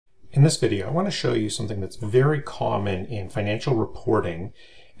In this video, I want to show you something that's very common in financial reporting,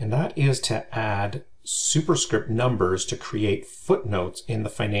 and that is to add superscript numbers to create footnotes in the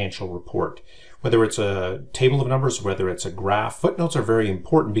financial report. Whether it's a table of numbers, whether it's a graph, footnotes are very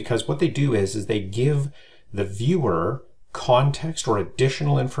important because what they do is they give the viewer context or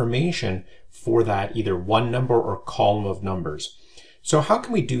additional information for that either one number or column of numbers. So how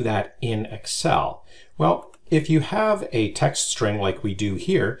can we do that in Excel? Well, if you have a text string like we do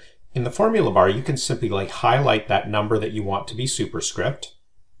here, in the formula bar, you can simply highlight that number that you want to be superscript.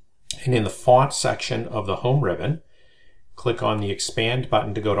 And in the font section of the home ribbon, click on the expand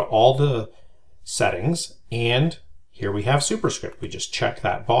button to go to all the settings. And here we have superscript. We just check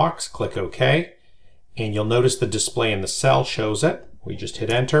that box, click OK, and you'll notice the display in the cell shows it. We just hit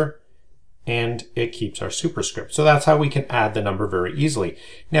enter and it keeps our superscript. So that's how we can add the number very easily.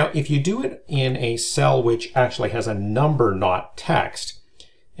 Now, if you do it in a cell which actually has a number, not text,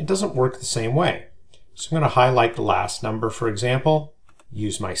 it doesn't work the same way. So I'm going to highlight the last number, for example,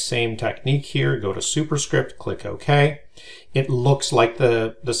 use my same technique here, go to superscript, click OK. It looks like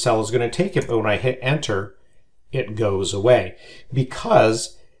the cell is going to take it, but when I hit enter, it goes away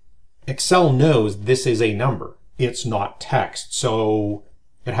because Excel knows this is a number. It's not text. So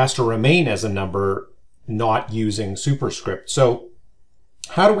it has to remain as a number, not using superscript. So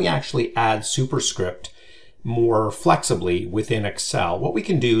how do we actually add superscript more flexibly within Excel? What we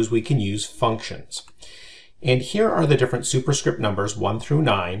can do is we can use functions. And here are the different superscript numbers 1 through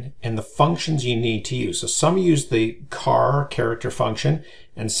 9 and the functions you need to use. So some use the char character function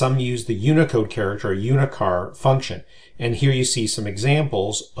and some use the Unicode character or unichar function. And here you see some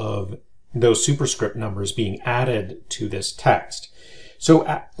examples of those superscript numbers being added to this text. So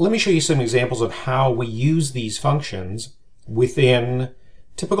let me show you some examples of how we use these functions within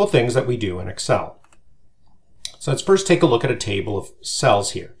typical things that we do in Excel. So let's first take a look at a table of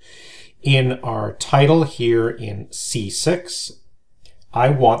cells here. In our title here in C6, I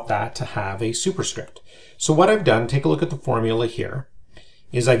want that to have a superscript. So what I've done, take a look at the formula here,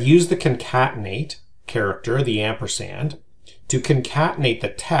 is I've used the concatenate character, the ampersand, to concatenate the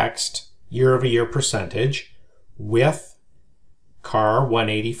text year-over-year percentage with char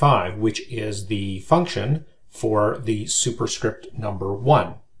 185, which is the function for the superscript number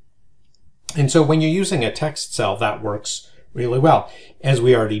 1. And so when you're using a text cell, that works really well. As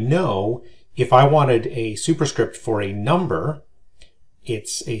we already know, if I wanted a superscript for a number,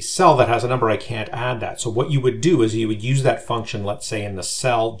 it's a cell that has a number, I can't add that. So what you would do is you would use that function, let's say in the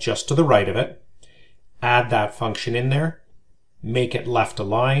cell just to the right of it, add that function in there, make it left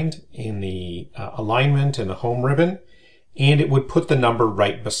aligned in the alignment in the home ribbon, and it would put the number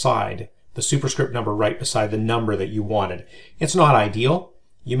right beside, the superscript number right beside the number that you wanted. It's not ideal.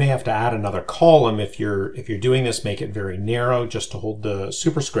 You may have to add another column if you're doing this, make it very narrow just to hold the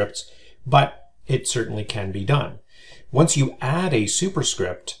superscripts, but it certainly can be done. Once you add a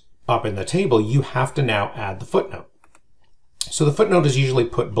superscript up in the table, you have to now add the footnote. So the footnote is usually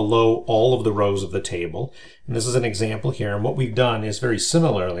put below all of the rows of the table. And this is an example here. And what we've done is very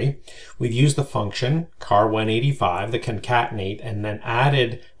similarly, we've used the function char 185, the concatenate, and then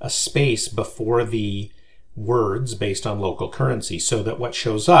added a space before the words based on local currency so that what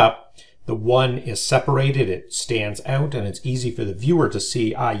shows up, the 1 is separated, it stands out, and it's easy for the viewer to see,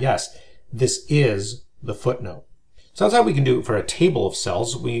 yes, this is the footnote. So that's how we can do it for a table of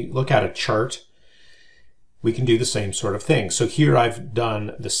cells. We look at a chart, we can do the same sort of thing. So here I've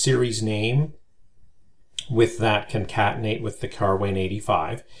done the series name with that concatenate with the char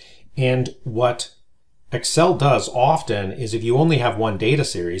 185. And what Excel does often is if you only have one data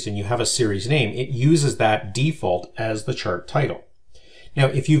series and you have a series name, it uses that default as the chart title. Now,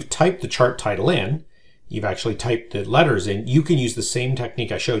 if you've typed the chart title in, you've actually typed the letters in, you can use the same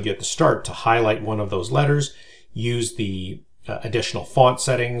technique I showed you at the start to highlight one of those letters, use the additional font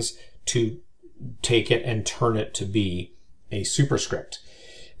settings to take it and turn it to be a superscript.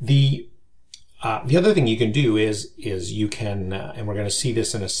 The other thing you can do is you can, and we're going to see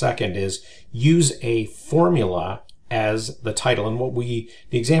this in a second, is use a formula as the title. And the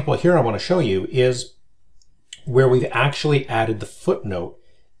example here I want to show you is where we've actually added the footnote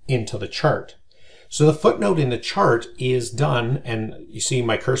into the chart. So the footnote in the chart is done, and you see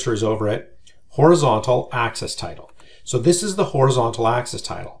my cursor is over it, horizontal axis title. So this is the horizontal axis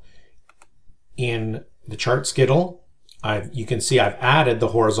title. In the chart skittle, you can see I've added the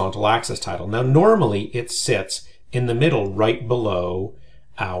horizontal axis title. Now, normally it sits in the middle right below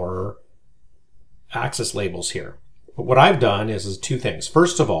our axis labels here. But what I've done is two things.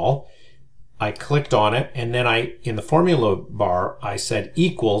 First of all, I clicked on it, and then in the formula bar, I said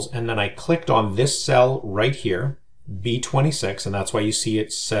equals, and then I clicked on this cell right here, B26, and that's why you see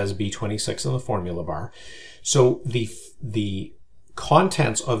it says B26 in the formula bar. So the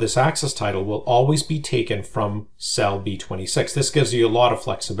contents of this axis title will always be taken from cell B26. This gives you a lot of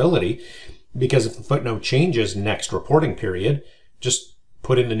flexibility because if the footnote changes next reporting period, just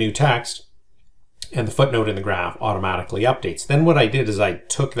put in the new text and the footnote in the graph automatically updates. Then what I did is I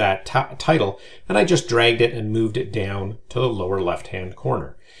took that title and I just dragged it and moved it down to the lower left-hand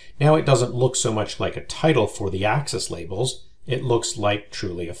corner. Now it doesn't look so much like a title for the axis labels. It looks like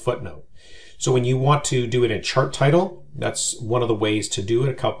truly a footnote. So when you want to do it in chart title, that's one of the ways to do it.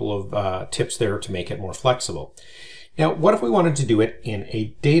 A couple of tips there to make it more flexible. Now, what if we wanted to do it in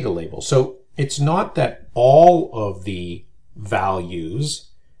a data label? So it's not that all of the values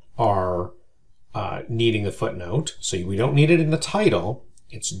are needing the footnote. So we don't need it in the title.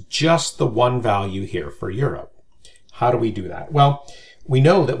 It's just the one value here for Europe. How do we do that? Well, we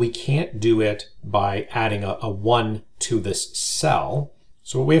know that we can't do it by adding a 1 to this cell.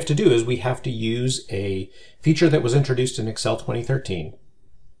 So what we have to do is we have to use a feature that was introduced in Excel 2013.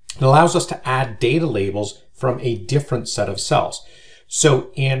 It allows us to add data labels from a different set of cells.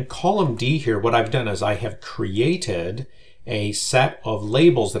 So in column D here, what I've done is I have created a set of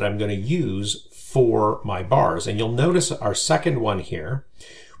labels that I'm going to use for my bars. And you'll notice our second one here,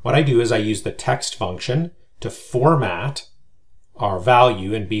 what I do is I use the text function to format our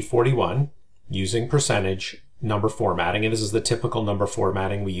value in B41 using percentage number formatting, and this is the typical number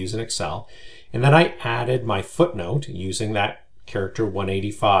formatting we use in Excel. And then I added my footnote using that character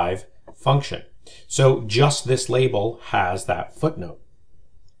 185 function. So just this label has that footnote.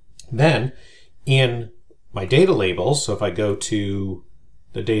 Then in my data labels, so if I go to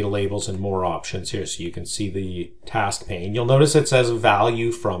the data labels and more options here so you can see the task pane, you'll notice it says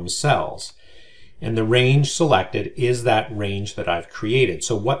value from cells. And the range selected is that range that I've created.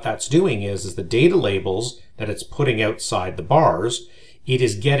 So what that's doing is the data labels that it's putting outside the bars, it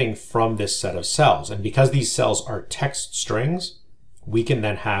is getting from this set of cells. And because these cells are text strings, we can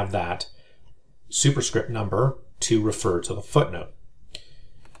then have that superscript number to refer to the footnote.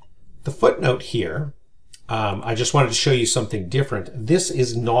 The footnote here, I just wanted to show you something different. This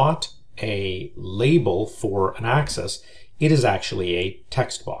is not a label for an axis. It is actually a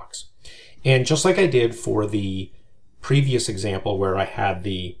text box. And just like I did for the previous example where I had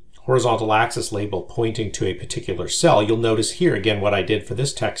the horizontal axis label pointing to a particular cell, you'll notice here again what I did for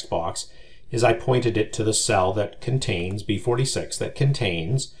this text box is I pointed it to the cell that contains B46, that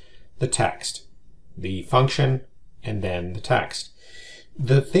contains the text, the function, and then the text.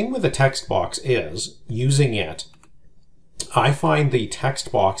 The thing with the text box is, using it, I find the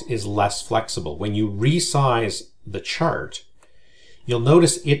text box is less flexible. When you resize the chart, you'll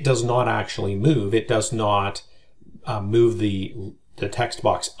notice it does not actually move. It does not move the text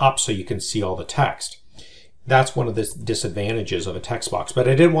box up so you can see all the text. That's one of the disadvantages of a text box, but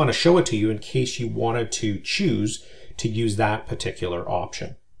I did want to show it to you in case you wanted to choose to use that particular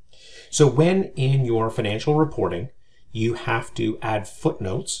option. So when in your financial reporting, you have to add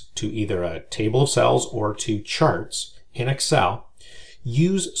footnotes to either a table of cells or to charts in Excel,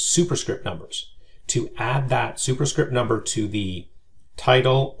 use superscript numbers to add that superscript number to the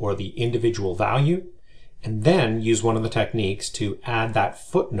title or the individual value, and then use one of the techniques to add that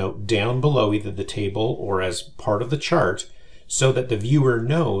footnote down below either the table or as part of the chart so that the viewer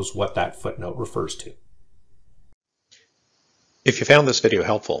knows what that footnote refers to. If you found this video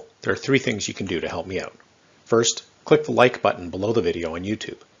helpful, there are 3 things you can do to help me out. First, click the like button below the video on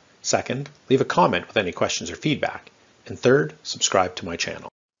YouTube. Second, leave a comment with any questions or feedback. And third, subscribe to my channel.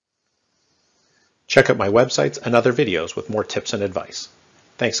 Check out my websites and other videos with more tips and advice.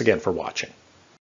 Thanks again for watching.